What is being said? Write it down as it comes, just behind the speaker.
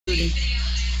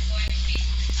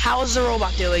How's the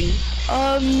robot doing?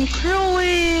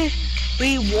 Clearly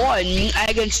we won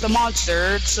against the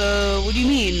monster. It's, what do you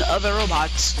mean, other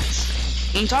robots?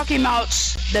 I'm talking about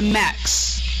the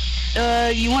mechs.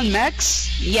 You want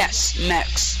mechs? Yes,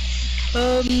 mechs.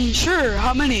 Sure,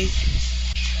 how many?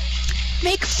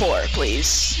 Make 4,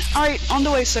 please. Alright, on the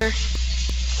way, sir.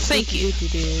 Thank you.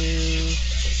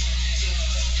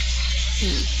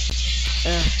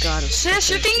 God.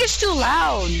 Sis, your thing is too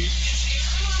loud.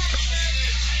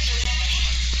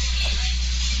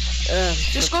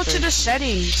 Just go to the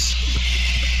settings.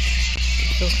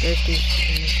 I'm so thirsty,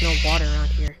 and there's no water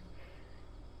around here.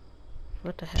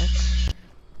 What the heck?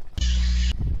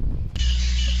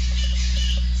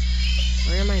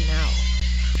 Where am I now?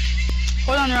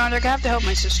 Hold on, Roderick, I have to help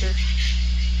my sister.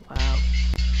 Wow.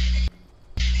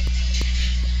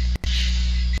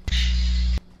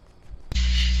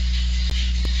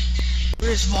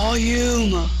 Where's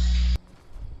volume?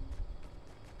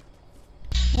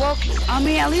 Well, I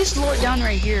mean, at least lower it down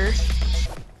right here.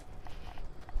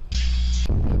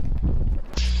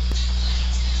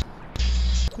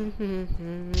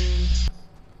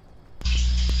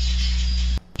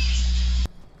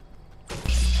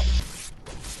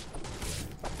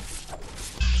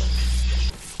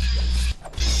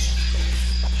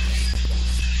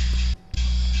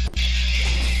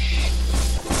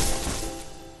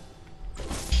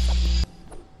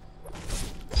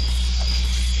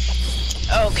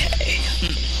 Okay.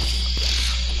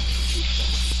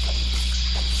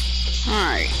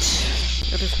 Alright.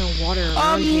 There's no water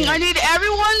around here. I need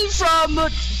everyone from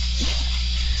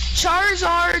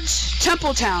Charizard's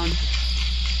Temple Town.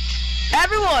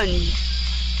 Everyone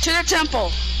to the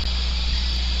temple.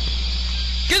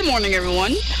 Good morning,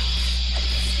 everyone.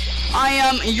 I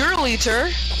am your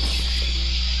leader,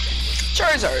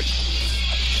 Charizard.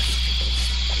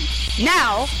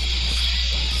 Now,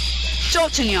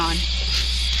 Jolteon.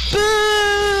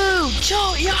 Boo!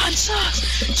 Jolteon sucks!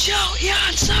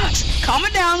 Jolteon sucks! Calm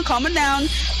it down, calm it down.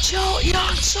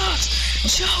 Jolteon sucks!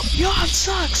 Jolteon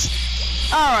sucks!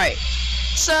 Alright,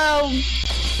 so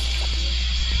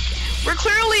we're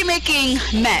clearly making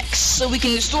mechs so we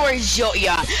can destroy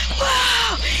Jolteon.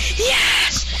 Wow!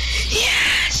 Yes!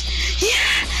 Yes!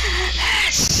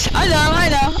 Yes! I know.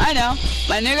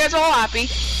 I know you guys are all happy.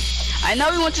 I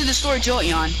know we want to destroy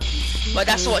Jolteon, but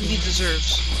that's what he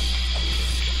deserves.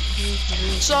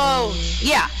 So,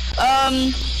 yeah,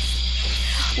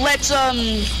 let's,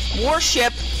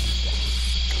 worship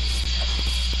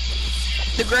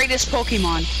the greatest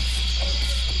Pokemon.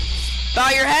 Bow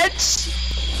your heads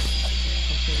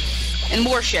and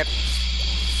worship.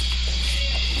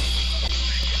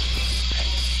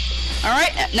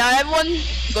 Alright, now everyone,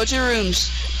 go to your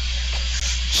rooms.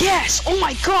 Yes! Oh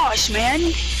my gosh,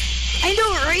 man! I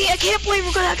know, right? I can't believe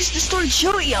we're gonna actually destroy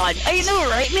Jolteon. I know,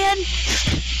 right, man?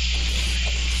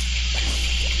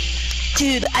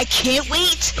 Dude, I can't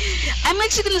wait. I'm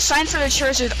actually gonna sign for the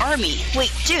Charizard army.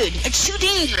 Wait, dude, it's too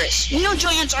dangerous. You know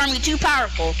Jolteon's army too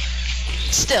powerful.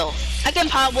 Still, I can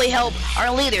probably help our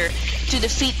leader to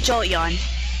defeat Jolteon.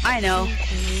 I know.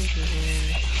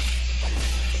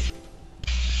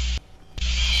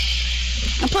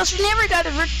 And plus, we never got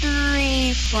a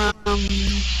victory from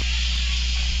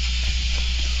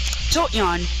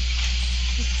Jolteon.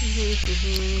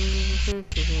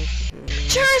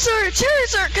 Charizard,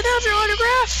 can I have your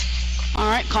autograph?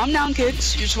 Alright, calm down,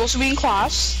 kids. You're supposed to be in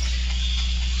class.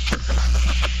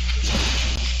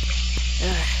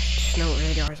 There's no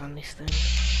radars on these things.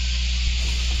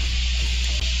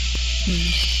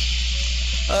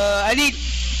 I need...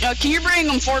 can you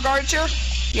bring 4 guards here?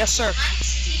 Yes, sir.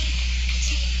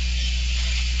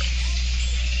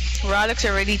 Roddick's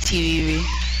already TV.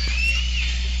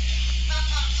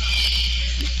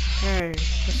 Alright,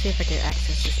 let's see if I can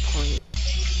access this point.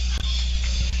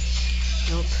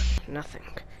 Nope, nothing.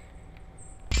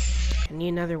 I need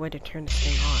another way to turn this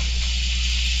thing on.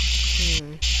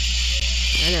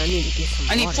 I know, I need to get some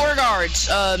water. I need 4 guards.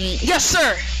 Yes,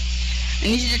 sir! I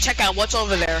need you to check out what's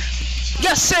over there.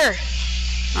 Yes, sir!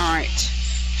 Alright.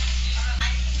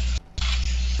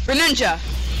 Greninja!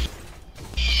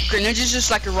 Greninja's just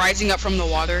like rising up from the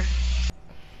water.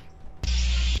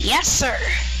 Yes, sir!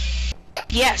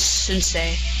 Yes,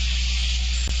 Sensei.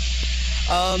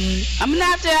 I'm gonna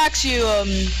have to ask you,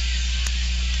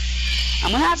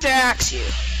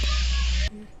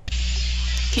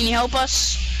 can you help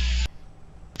us?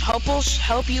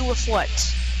 Help you with what?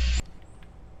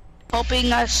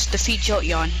 Helping us defeat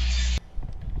Jolteon.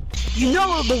 You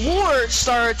know the war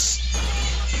starts...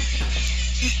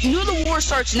 You know the war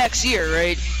starts next year,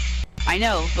 right? I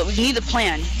know, but we need a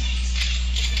plan.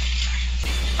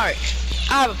 Alright,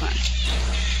 I have a plan.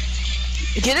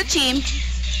 Get a team,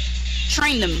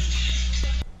 train them,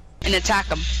 and attack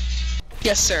them.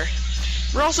 Yes, sir.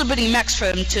 We're also building mechs for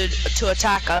them to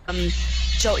attack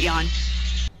Jolteon.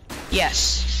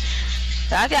 Yes.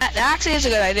 That actually is a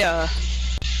good idea.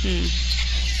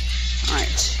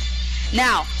 Alright.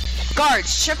 Now,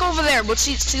 guards, check over there.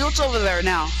 See what's over there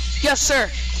now. Yes, sir.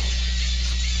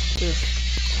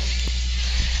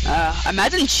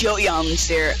 Imagine Jolteon's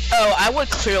there. Oh, I would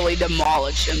clearly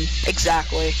demolish him.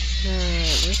 Exactly.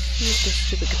 Let's see if this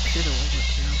stupid computer will work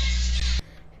now.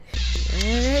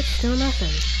 Alright, still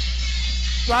nothing.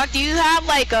 Rock, do you have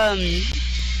like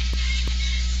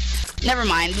never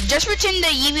mind. Just pretend the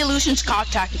Evolution's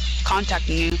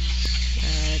contacting you.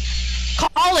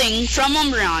 Calling from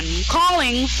Umbreon.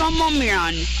 Calling from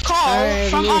Umbreon. Call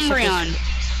from Umbreon.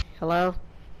 Hello?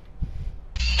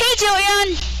 Hey,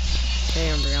 Jolteon! Hey,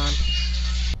 Umbreon.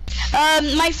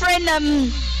 My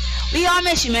friend, we all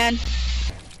miss you, man.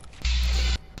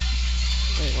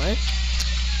 Wait, what?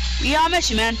 We all miss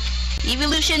you, man.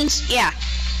 Evolutions, yeah.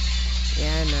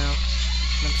 Yeah, I know.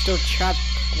 I'm still trapped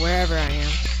wherever I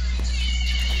am.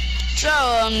 So,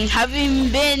 have you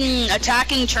been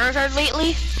attacking Charizard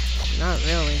lately? Not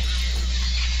really.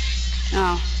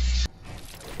 Oh.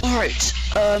 Alright,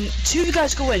 two of you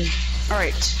guys go in.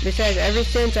 Alright. Besides, ever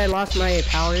since I lost my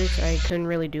powers, I couldn't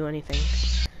really do anything.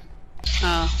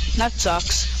 That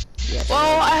sucks. Yes,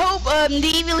 well, I hope,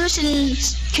 the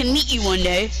Evolutions can meet you one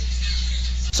day.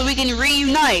 So we can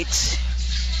reunite.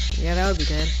 Yeah, that would be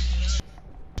good.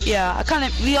 Yeah,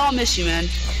 we all miss you, man.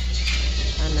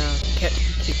 I know.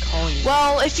 Keep calling you.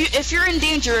 Well, if you're in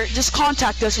danger, just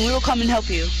contact us and we will come and help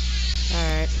you.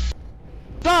 Alright.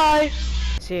 Bye!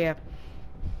 See ya.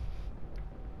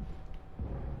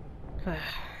 I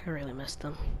really missed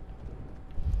them.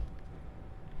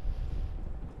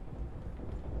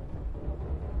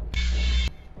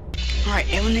 Alright,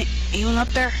 anyone up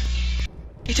there?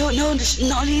 I don't know, there's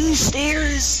not any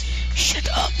stairs. Shut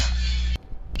up.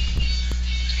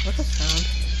 What's the sound?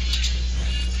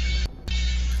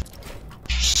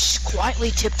 Shh,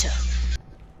 quietly tiptoe.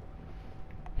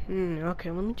 Okay,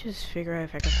 let me just figure out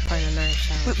if I can find another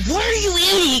sound. Wait, what are you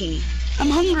eating? I'm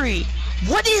hungry.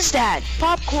 What is that?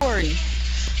 Popcorn.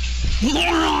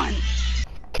 Moron.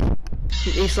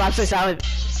 He slaps it out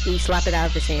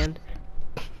of his hand.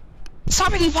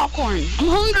 Stop eating popcorn. I'm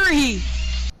hungry.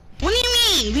 What do you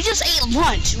mean? We just ate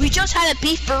lunch. We just had a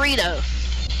beef burrito.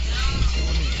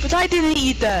 But I didn't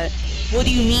eat that. What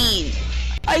do you mean?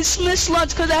 I missed lunch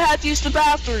because I had to use the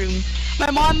bathroom. My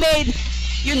mom made,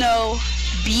 you know,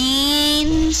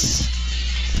 beans.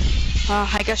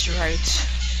 I guess you're right.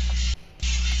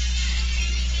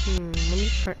 Let me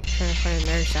try to find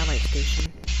another satellite station.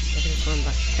 Maybe this one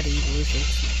had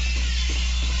Evolutions.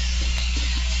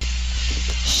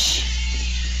 Shh.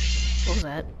 What was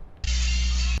that?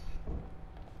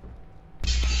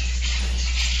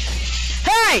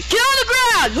 Hey, get on the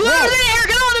ground! Whoever's in here,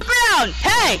 get on the ground!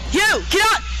 Hey, you, get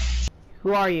on!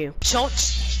 Who are you?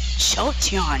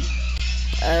 Jolteon.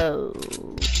 Oh.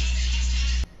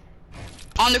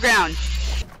 On the ground.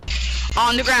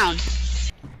 On the ground.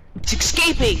 It's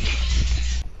escaping.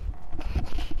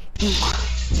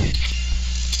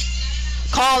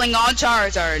 Calling on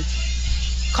Charizard.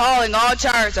 Calling on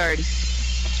Charizard.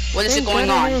 What is it going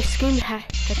on? What's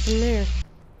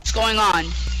going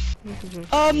on?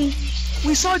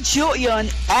 We saw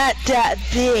Jolteon at that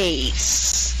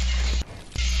base.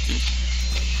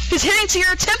 He's heading to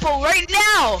your temple right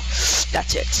now.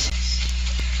 That's it.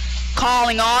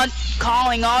 Calling on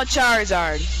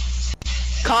Charizard.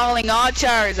 Calling on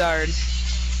Charizard.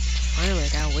 Finally, I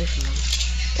got away from them.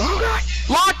 Oh god!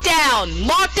 Lockdown!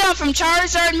 Lockdown from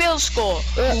Charizard Middle School!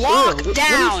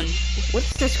 Lockdown!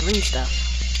 What's this green stuff?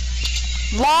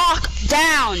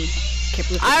 Lockdown!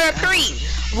 I repeat!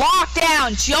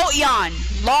 Lockdown! Jolteon!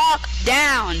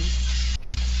 Lockdown!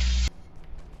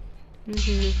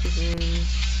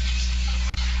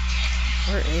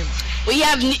 Where am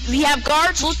I? We have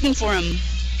guards looking for him.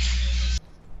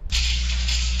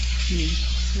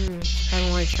 I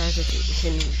don't want to try to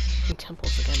hidden in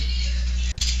temples again.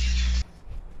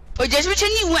 Wait, just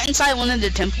pretend you went inside one of the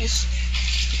temples.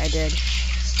 I did.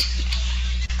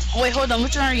 Oh, wait, hold on.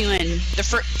 Which one are you in? The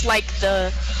first, like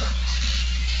the.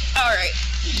 All right.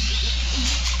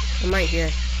 I'm right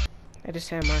here. I just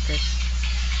had a marker.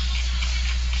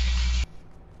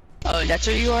 Oh, that's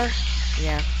where you are?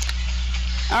 Yeah.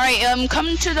 All right.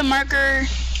 Come to the marker.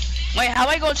 Wait, how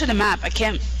do I go to the map? I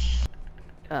can't.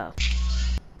 Oh.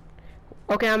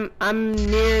 Okay, I'm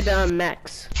near the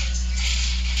mechs.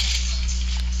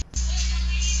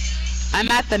 I'm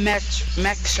at the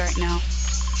mechs right now.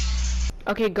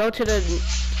 Okay, go to the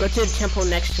Go to the temple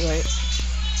next to it.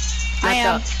 I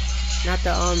am. Not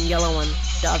the yellow one.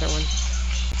 The other one.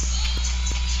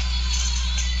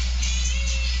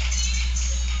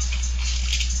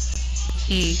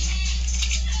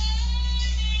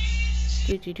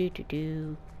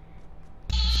 Do.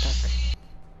 Stuck.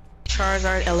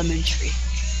 Charizard Elementary.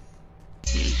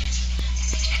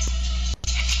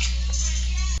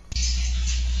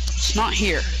 It's not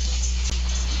here.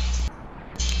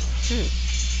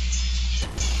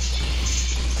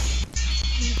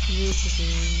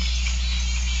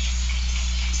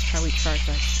 Let's try we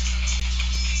Charizard.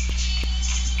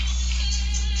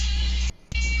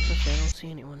 Okay, I don't see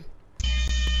anyone.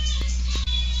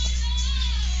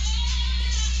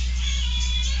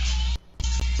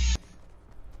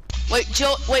 Wait,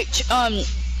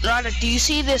 Rada, do you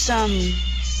see this,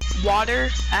 water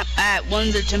at one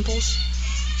of the temples?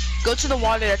 Go to the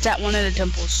water that's at one of the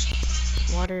temples.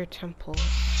 Water temple.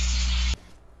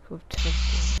 Who have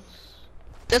temples?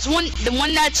 That's the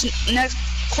one that's next,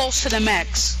 close to the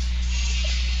mechs.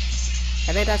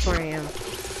 I think that's where I am.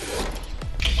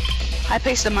 I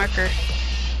placed the marker.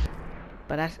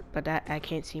 But I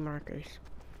can't see markers.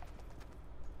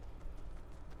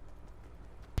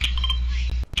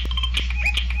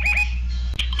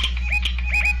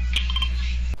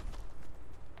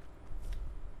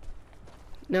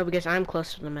 No, because I'm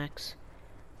close to the mechs.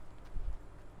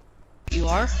 You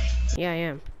are? Yeah, I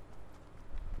am.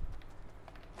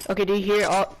 Okay, do you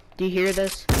hear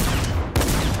this?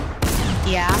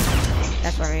 Yeah.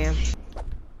 That's where I am.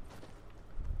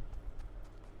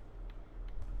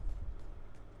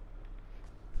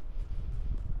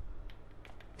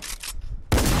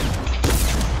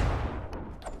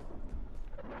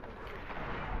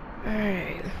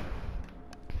 Alright.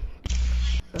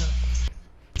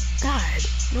 God,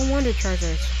 no wonder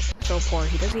Charizard's so poor.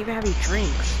 He doesn't even have any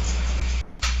drinks.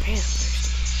 Man, I'm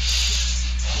thirsty.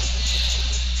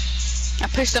 I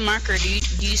pushed the marker. Do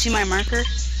you see my marker?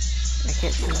 I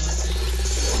can't see one.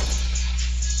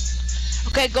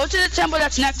 Okay, go to the temple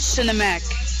that's next to the mech.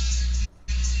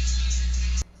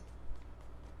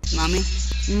 Mommy?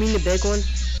 You mean the big one?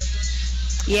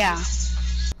 Yeah.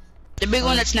 The big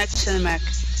one that's next to the mech.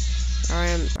 Alright,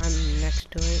 I'm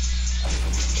next to it.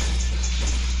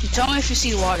 Tell me if you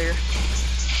see water.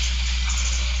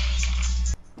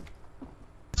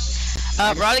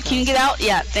 Rada, can you get out?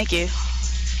 Yeah, thank you.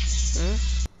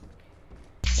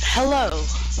 Hello.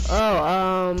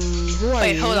 Oh, who are you?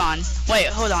 Wait, hold on. Wait,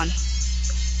 hold on.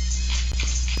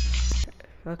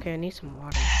 Okay, I need some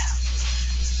water.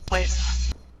 Wait.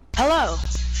 Hello.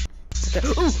 Okay.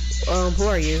 Ooh, who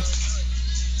are you?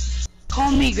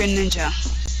 Call me Green Ninja.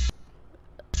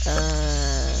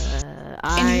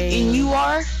 And you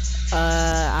are?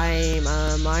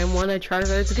 I'm one of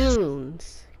Charizard's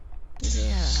goons.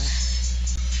 Yeah.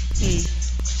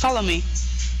 Follow me.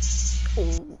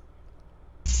 Oh.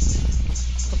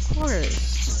 Of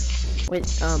course. Wait,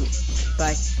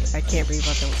 but I can't breathe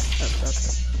out the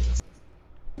okay.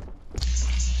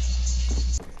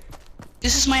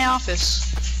 This is my office.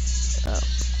 Oh.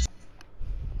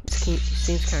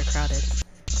 Seems kind of crowded.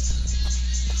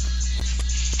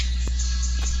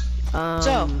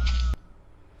 So,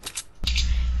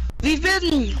 we've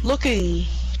been looking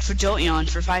for Jolteon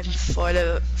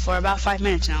for about 5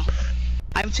 minutes now.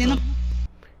 I haven't seen him.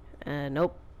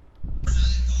 Nope.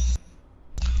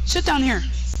 Sit down here.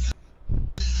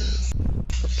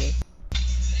 Okay.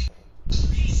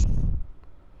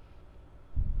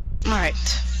 All right.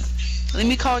 Let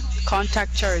me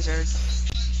contact Charizard.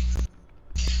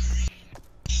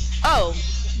 Oh,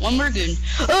 one more goon.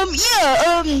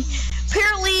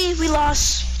 Apparently we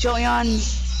lost Jolteon.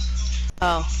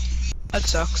 Oh, that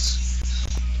sucks.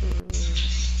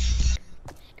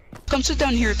 Come sit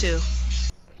down here too.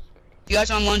 You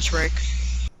guys on lunch break.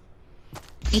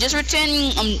 And just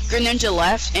pretend Greninja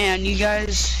left and you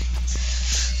guys.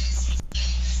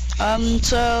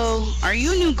 So are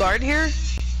you a new guard here?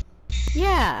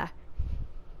 Yeah.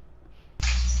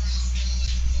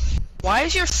 Why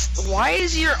is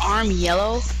your arm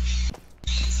yellow?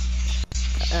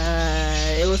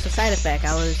 It was a side effect.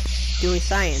 I was doing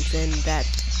science and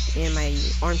my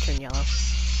arm turned yellow.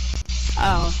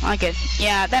 Oh, okay.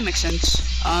 Yeah, that makes sense.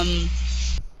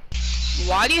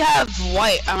 Why do you have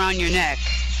white around your neck?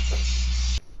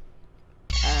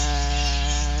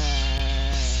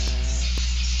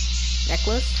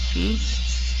 Necklace?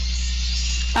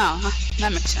 Oh,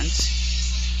 that makes sense.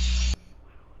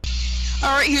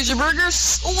 Alright, here's your burger.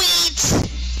 Sweet!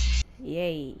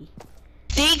 Yay.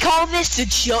 They call this the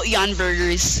Jolteon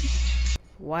burgers.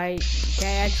 Why? Can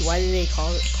I ask why did they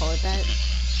call it that?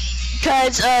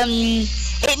 Cause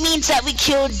It means that we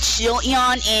killed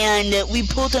Jolteon and we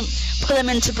put them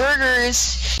into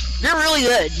burgers. They're really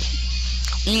good.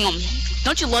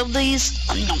 Don't you love these?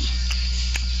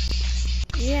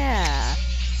 Yeah.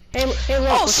 Hey, look,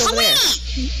 Oh, what's over there?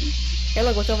 Hey,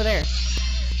 look, what's over there?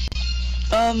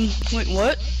 Wait,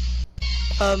 what?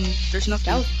 There's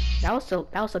nothing. That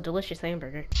was a delicious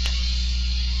hamburger.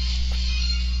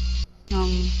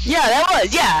 Yeah, that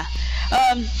was, yeah.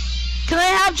 Can I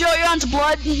have Jolteon's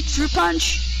blood fruit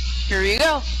punch? Here you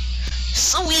go.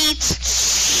 Sweet.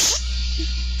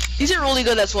 These are really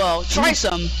good as well. Try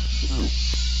some.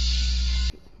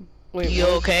 Wait, you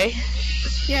okay?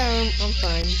 Yeah, I'm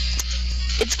fine.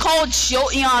 It's called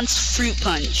Jolteon's fruit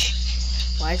punch.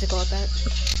 Why is it called that?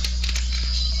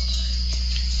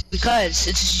 Because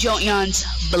it's Jolteon's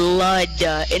blood,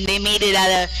 and they made it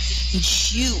out of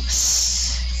juice.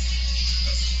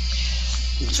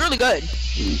 It's really good.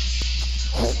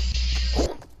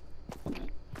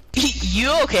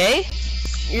 You okay?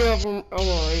 Yeah, I'm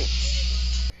alright.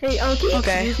 Hey, can you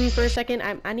excuse me for a second?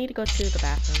 I need to go to the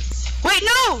bathroom. Wait,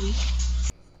 no!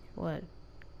 What?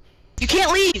 You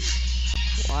can't leave.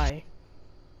 Why?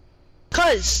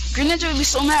 Cause Green Ninja would be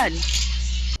so mad.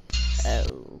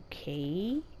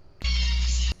 Okay.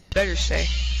 Better say.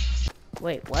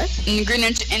 Wait, what? And Green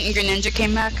Ninja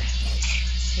came back.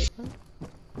 Wait, what?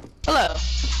 Hello.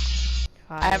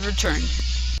 Hi. I have returned.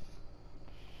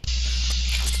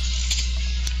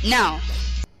 Now,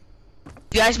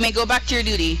 you guys may go back to your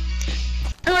duty.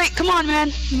 Alright, come on,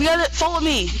 man. You gotta follow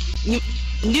me.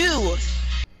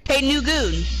 Hey, new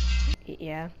goon.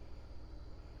 Yeah.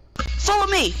 Follow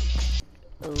me.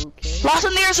 Okay. Last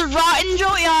one there's a rotten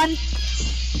Jolteon.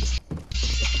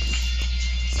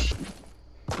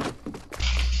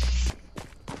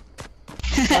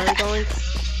 Where are you going?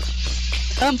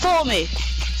 Follow me.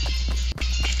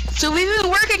 So we've been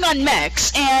working on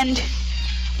mechs, and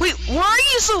wait, why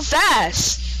are you so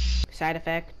fast? Side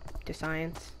effect to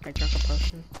science. I drank a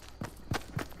potion.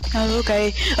 Oh,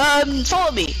 okay.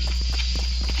 Follow me.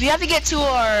 We have to get to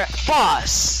our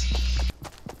boss.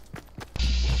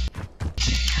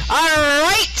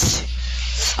 Alright!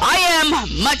 I am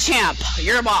Machamp,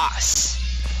 your boss.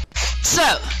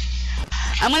 So,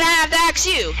 I'm gonna have to ask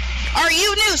you, are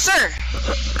you new, sir?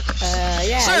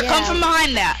 Yeah. Sir, yeah. come from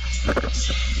behind that.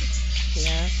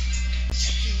 Yeah.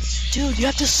 Dude, you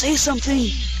have to say something.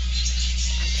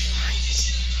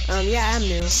 Yeah, I'm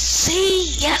new. Say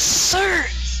yes, sir.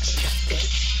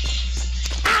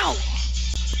 Ow.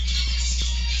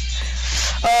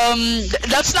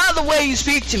 That's not the way you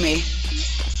speak to me.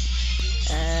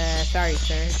 Sorry,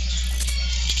 sir.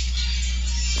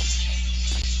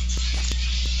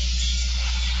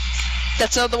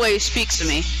 That's not the way he speaks to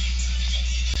me.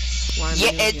 Why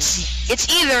Yeah, it's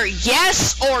either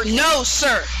yes or no,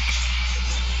 sir.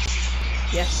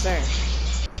 Yes, sir.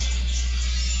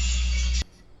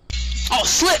 I'll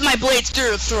slit my blades through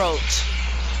your throat.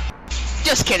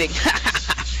 Just kidding.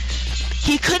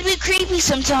 He could be creepy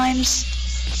sometimes.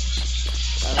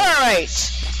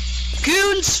 Alright.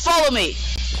 Goons, follow me.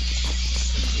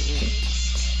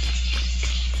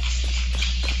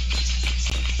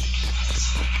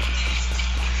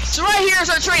 So right here is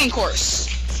our training course.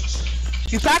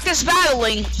 You practice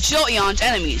battling Jolteon's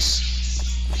enemies.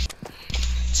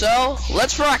 So,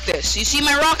 let's practice. You see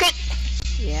my rocket?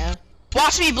 Yeah.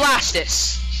 Watch me blast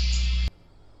this.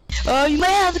 You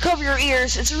may have to cover your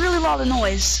ears. It's a really loud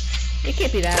noise. It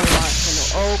can't be that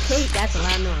loud. Okay, that's a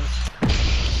loud noise.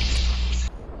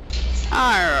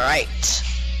 Alright.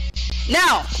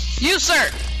 Now, you, sir.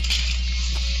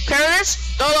 Carry this.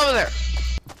 Throw it over there.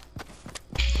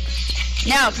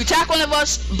 Now, if you attack one of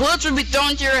us, bullets will be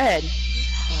thrown to your head.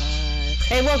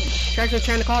 Hey, look, Charizard's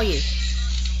trying to call you.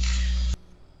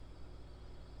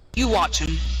 You watch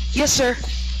him. Yes, sir.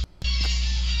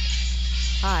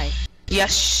 Hi.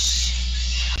 Yes.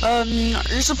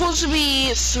 You're supposed to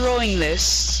be throwing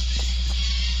this.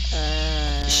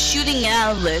 Shooting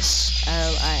out of this.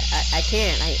 Oh, I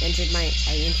can't. I injured my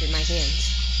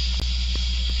hands.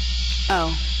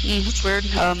 Oh, that's weird.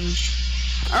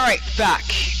 Alright, back.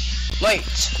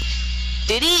 Wait.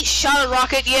 Did he shot a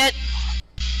rocket yet?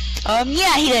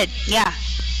 Yeah, he did. Yeah.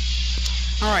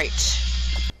 Alright.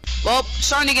 Well,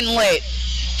 starting to get late.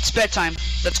 It's bedtime.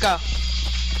 Let's go.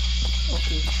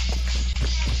 Okay.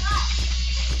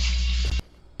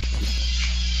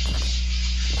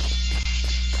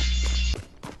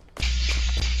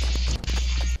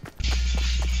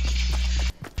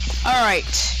 Alright.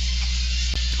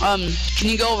 Can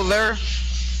you go over there?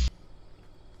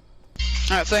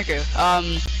 Alright, thank you.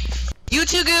 You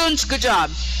two goons, good job.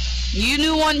 You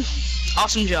new one,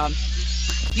 awesome job.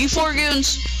 You four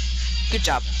goons, good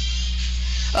job.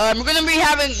 We're gonna be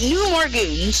having more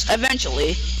goons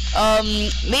eventually.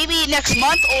 Maybe next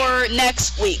month or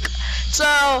next week. So,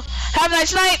 have a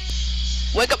nice night.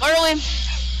 Wake up early,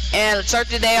 and let's start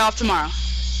the day off tomorrow.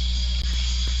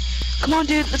 Come on,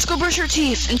 dude. Let's go brush your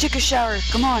teeth and take a shower.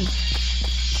 Come on.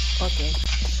 Okay.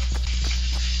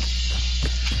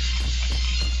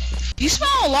 You smell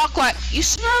a lot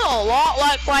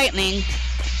like lightning.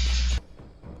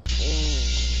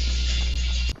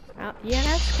 Yeah,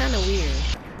 that's kind of weird.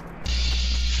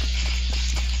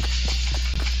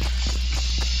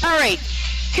 All right.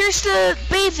 Here's the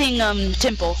bathing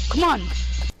temple. Come on.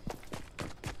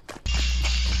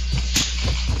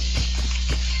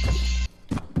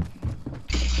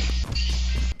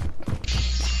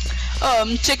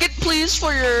 Ticket please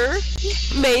for your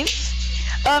bathe.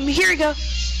 Here you go.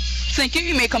 Thank you,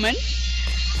 you may come in.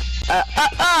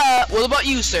 What about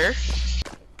you, sir?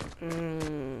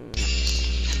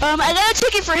 I got a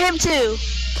ticket for him too.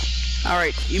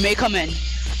 Alright, you may come in.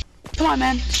 Come on,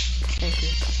 man. Thank you.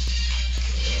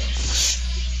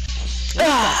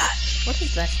 What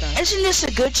is that stuff? Isn't this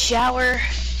a good shower?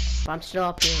 I'm still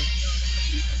up here.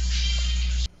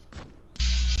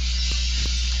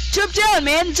 Jump down,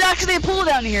 man. It's actually a pool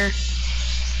down here.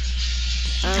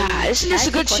 Isn't this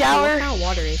a good shower? What kind of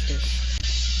water is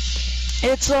this?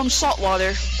 It's salt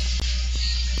water.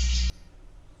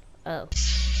 Oh.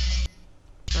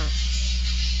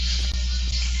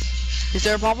 Is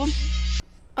there a problem?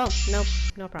 Oh, no,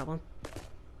 no problem.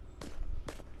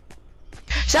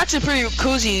 It's actually pretty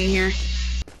cozy in here.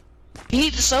 You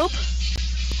need the soap?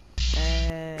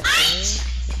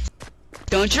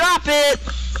 Don't drop it!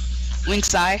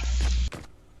 Wink's eye.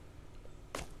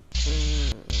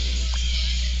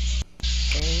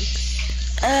 Thanks.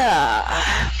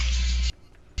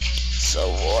 So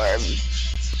warm.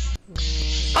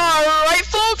 Alright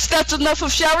folks, that's enough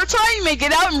of shower time. You may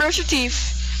get out and brush your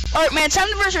teeth. Alright man, time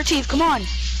to brush your teeth, come on.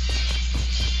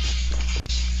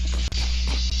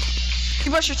 You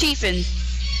brush your teeth in.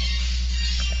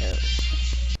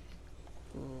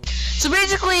 So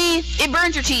basically, it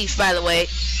burns your teeth, by the way.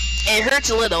 It hurts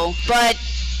a little, but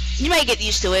you might get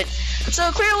used to it.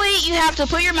 So clearly, you have to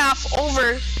put your mouth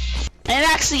over, and it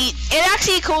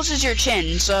actually closes your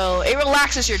chin, so it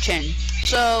relaxes your chin.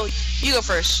 So you go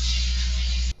first.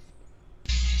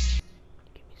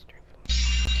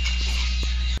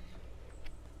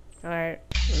 Alright,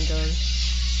 I'm done.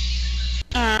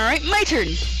 Alright, my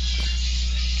turn.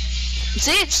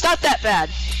 See, it's not that bad.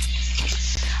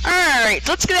 Alright,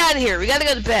 let's get out of here. We gotta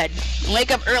go to bed and wake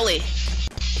up early.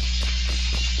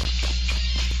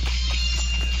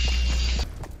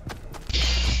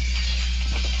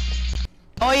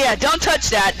 Oh yeah, don't touch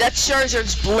that. That's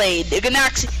Charizard's blade. You can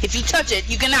actually, if you touch it,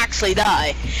 you can actually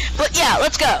die. But yeah,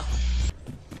 let's go.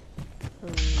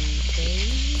 Okay.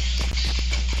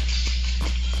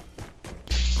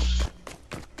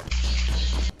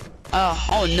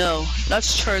 Oh no,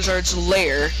 that's Charizard's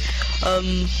lair.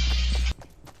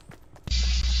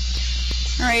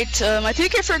 Alright, I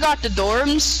think I forgot the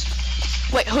dorms.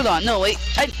 Wait, hold on, no, wait,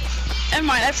 never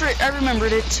mind, I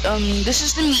remembered it. This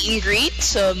is the meet and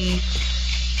greet,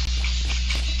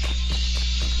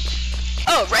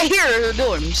 oh, right here are the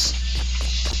dorms.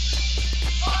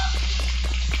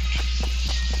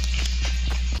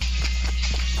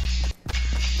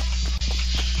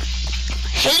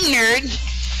 Hey, nerd!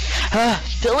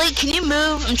 Billy, can you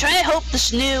move? I'm trying to help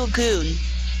this new goon.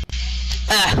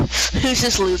 Who's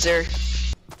this loser?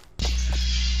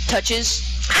 Touches.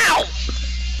 Ow!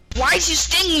 Why'd you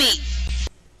sting me?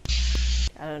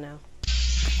 I don't know.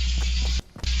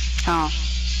 Oh.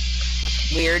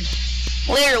 Weird.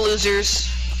 Later, losers.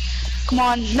 Come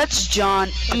on, that's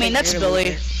John. I mean, that's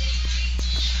Billy.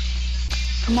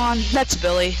 Come on, that's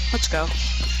Billy. Let's go.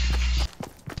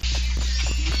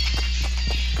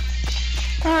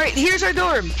 Alright, here's our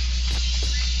dorm.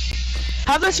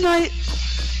 Have a nice night.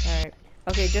 Alright.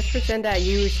 Okay, just pretend that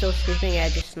you were still sleeping and I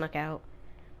just snuck out.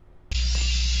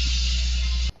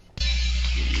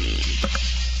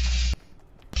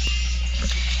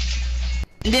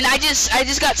 And then I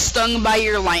just got stung by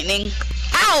your lightning.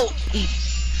 Ow!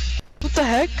 What the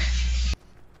heck?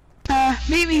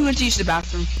 Maybe he went to use the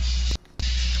bathroom.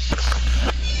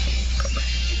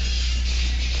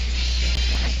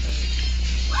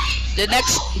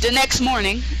 The next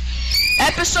morning,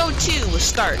 episode 2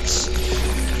 starts.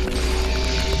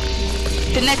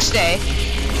 The next day.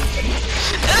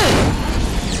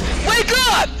 Ugh! Wake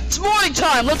up! It's morning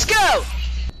time. Let's go.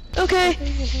 Okay.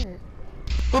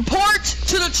 Report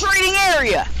to the trading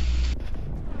area.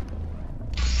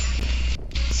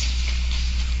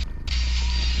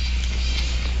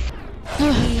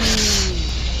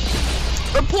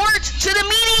 report to the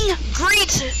meeting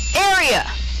greet area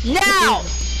now.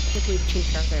 I can't believe Team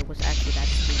Charizard was actually that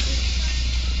stupid.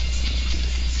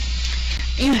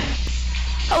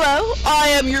 Hello, I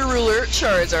am your ruler,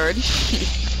 Charizard.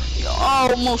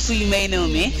 Oh, most of you may know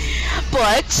me,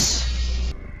 but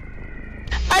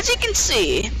as you can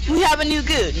see, we have a new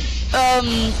goon.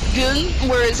 Goon,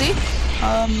 where is he?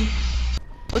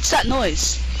 What's that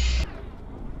noise?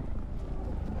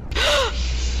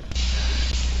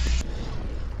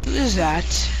 What is that?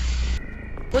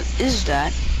 What is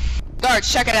that?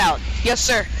 Guards, check it out. Yes,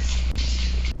 sir.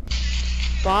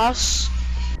 Boss,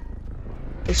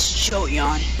 it's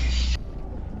Jolteon.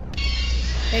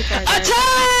 Hey, Charizard.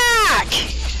 Attack!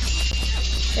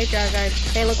 Hey, Charizard.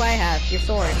 Hey, look what I have. Your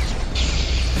sword.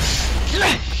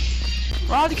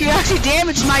 Rod, you actually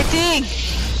damaged my thing.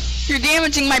 You're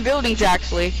damaging my buildings,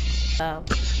 actually. Oh.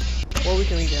 Well, we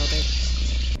can rebuild it.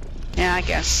 Yeah, I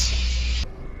guess.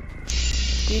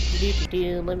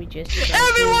 Let me just...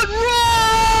 Everyone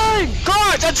run!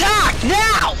 Guards, attack!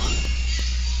 Now!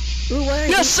 Ooh, where are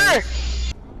Yes, sir!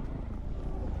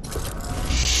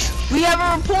 We have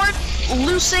a report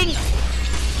loosing...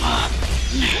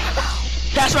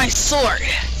 That's my sword.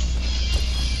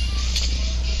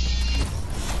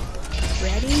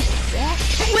 Ready, set,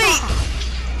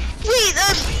 Wait,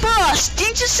 boss,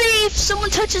 didn't you say if someone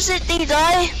touches it, they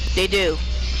die? They do.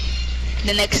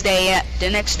 The next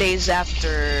day is after...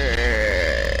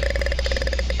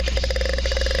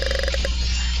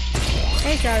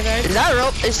 Hey, Charizard.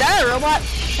 Is that a robot?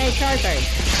 Hey, Charizard.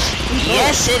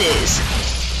 Yes, it is.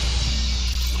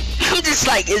 I'm just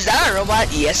like, is that a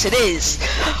robot? Yes, it is.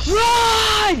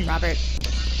 Run! Robert.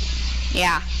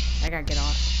 Yeah. I gotta get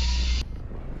off.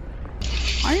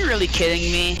 Are you really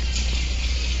kidding me?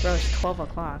 Bro, it's 12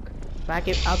 o'clock. But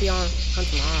I'll be on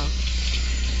tomorrow.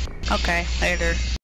 Okay, later.